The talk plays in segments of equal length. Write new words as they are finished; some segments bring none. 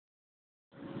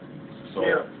So,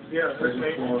 yeah. hey,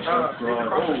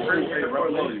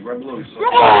 right below you, So.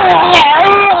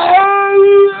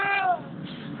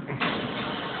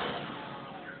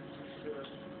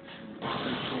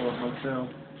 Hotel.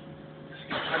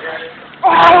 I got it.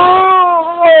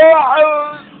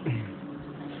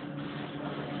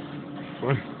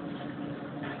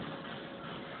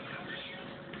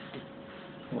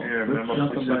 Yeah, man, my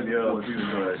foot shut me up. He was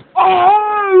like,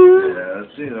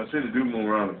 yeah, I see the dude moving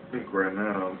around the pink right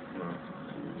now.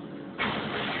 I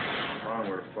don't know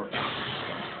where the fuck.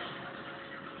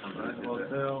 I'm at the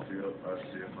hotel. I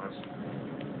see him.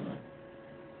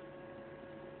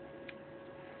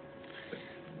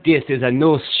 This is a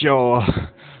no show,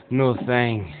 no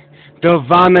thing. The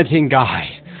vomiting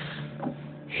guy.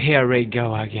 Here we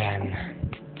go again.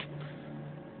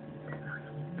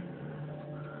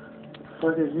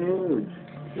 Fuck is huge.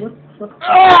 What the fuck?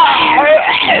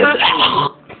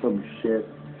 Some shit.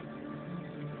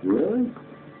 Really?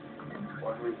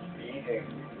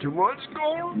 Too much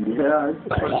gold? Yeah, I'd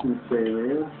fucking say,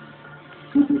 man.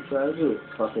 The size of this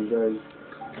fucking guy.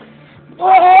 I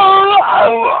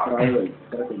like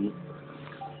fucking.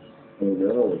 I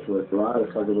know, it's worth a lot of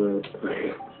fucking money.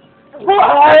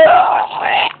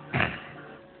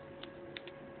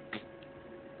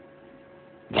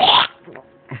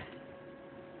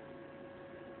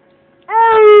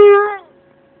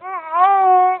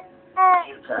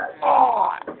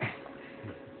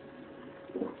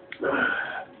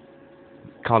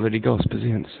 Call of Duty Ghost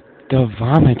presents The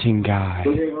Vomiting Guy.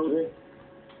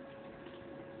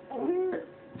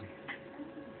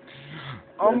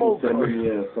 I'm okay. Somebody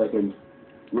fucking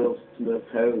Will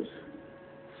Smith's house.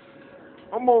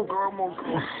 I'm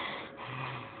okay.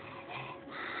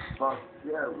 Fuck,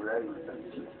 yeah, right.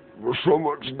 There's so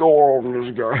much going on in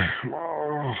this guy.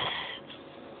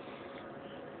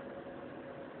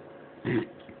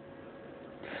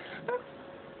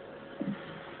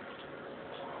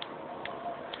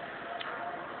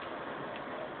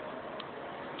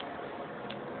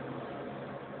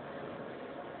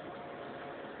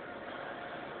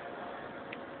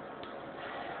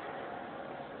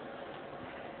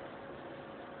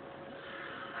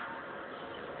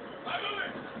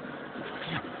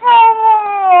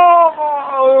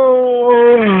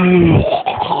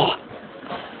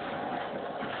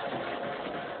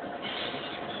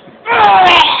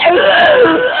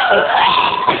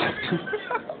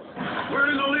 We're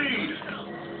in the lead.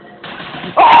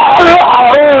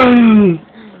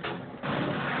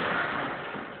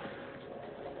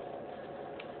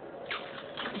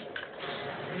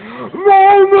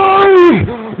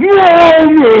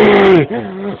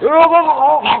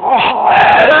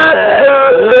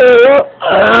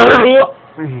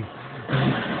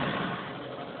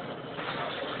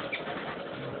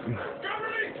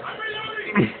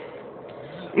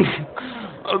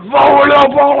 Falling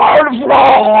up on the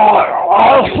floor.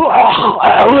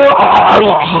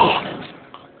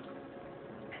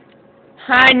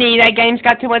 Honey, that game's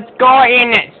got too much gore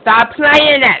in it. Stop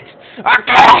playing it.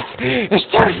 Okay, it's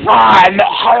too fun.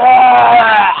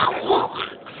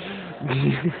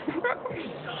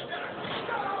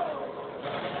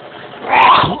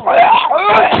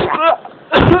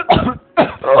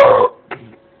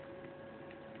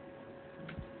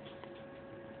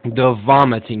 The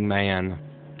Vomiting Man.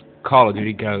 Call of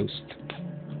Duty Ghost.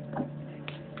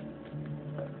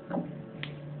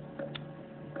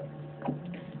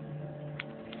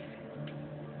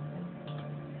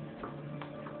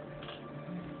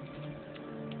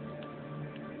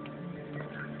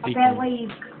 Okay,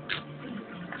 leave.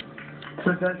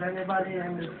 So does anybody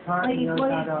in this party know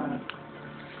that,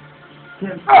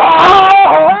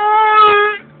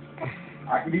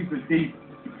 I can use the deep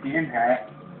skin hat.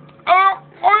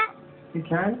 you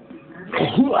can?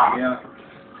 Yeah.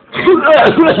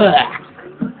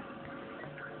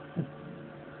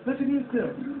 Look at these two.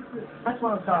 That's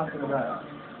what I'm talking about.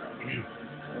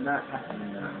 They're not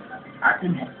happening now. I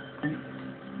can.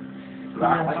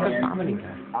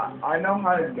 I know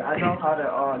how to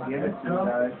give it to you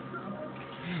guys.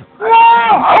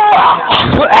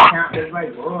 Count this way,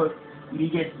 look. You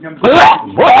get number. No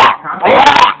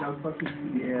fucking.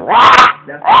 Yeah.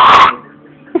 That's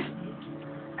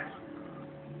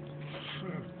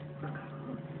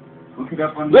look it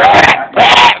up on the.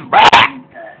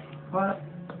 What?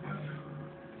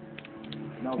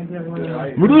 No.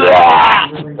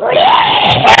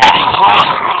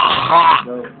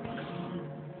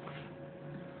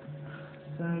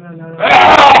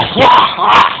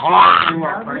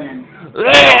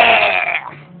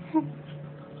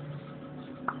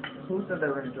 Who said they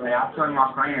were going to join? I'll turn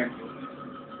my friend.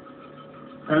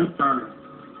 Who's turning?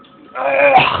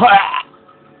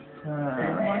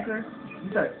 sir. You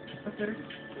said, yes, sir.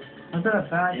 I'm gonna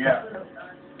back Yeah.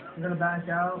 I'm gonna back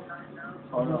out.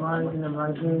 All the lines and the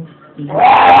margin.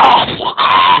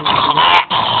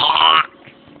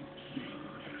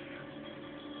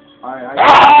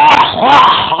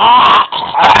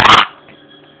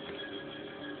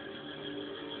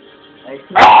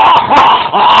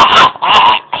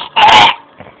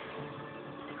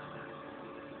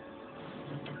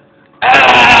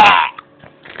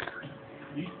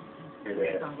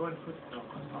 I'm going to put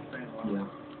Yeah.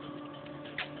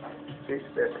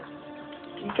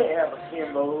 You can't have a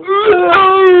Kimbo.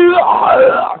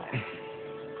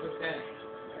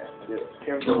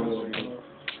 Kimbo.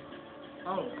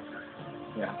 Oh.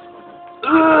 Yeah.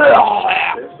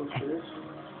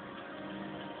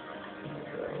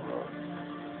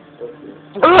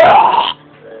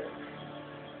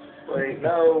 Wait,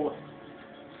 no.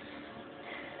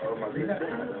 Oh, my God.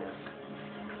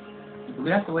 We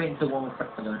have to wait until 1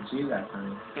 o'clock to go to you that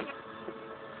time.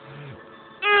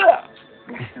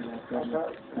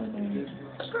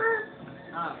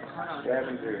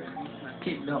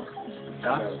 Keep no.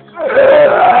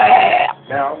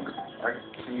 Now, I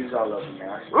can use all of them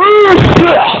now.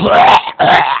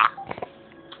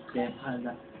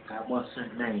 What's her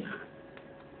name?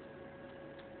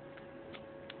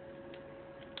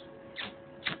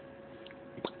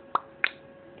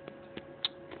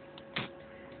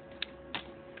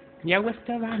 Yo, it's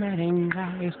the vomiting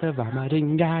guy, it's the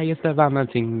vomiting guy, it's the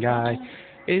vomiting guy,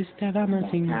 it's the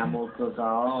vomiting guy. Camels goes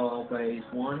always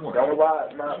one way. Don't know why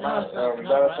my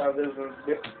Valentine's is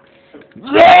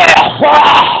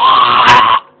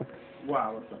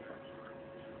Wow, what's up?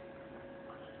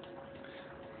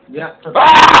 Yeah.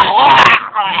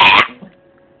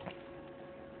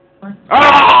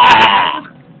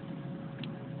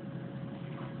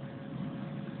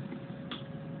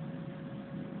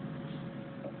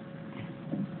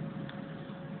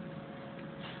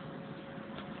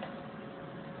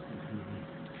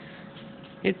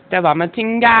 It's the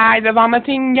vomiting guy, the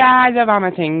vomiting guy, the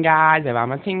vomiting guy, the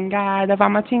vomiting guy, the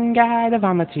vomiting guy, the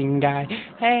vomiting guy.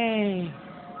 Hey.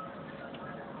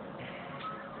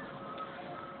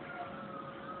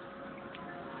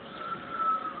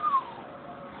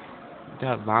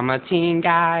 The vomiting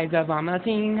guy, the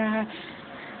vomiting guy.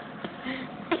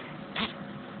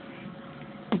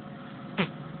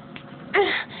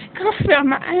 Come feel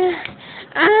my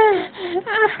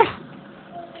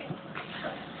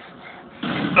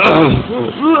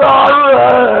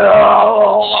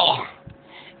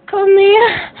Come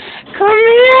here, come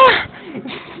here.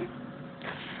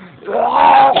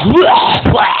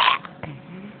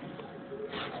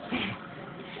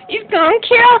 He's gonna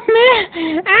kill me.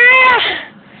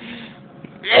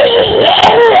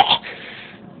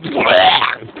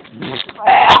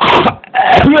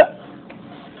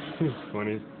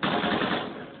 Funny.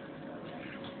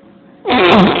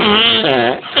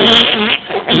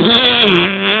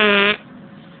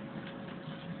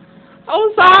 Oh,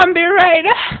 zombie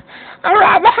raider, I'm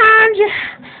right behind you.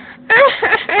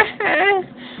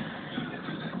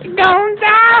 You're gonna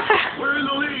die. Where's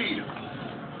the lead?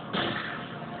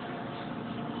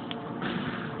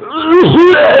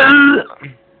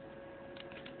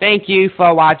 Thank you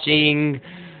for watching.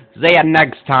 See you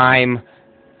next time.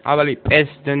 I really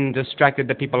pissed and distracted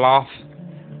the people off.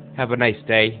 Have a nice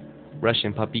day.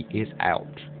 Russian Puppy is out.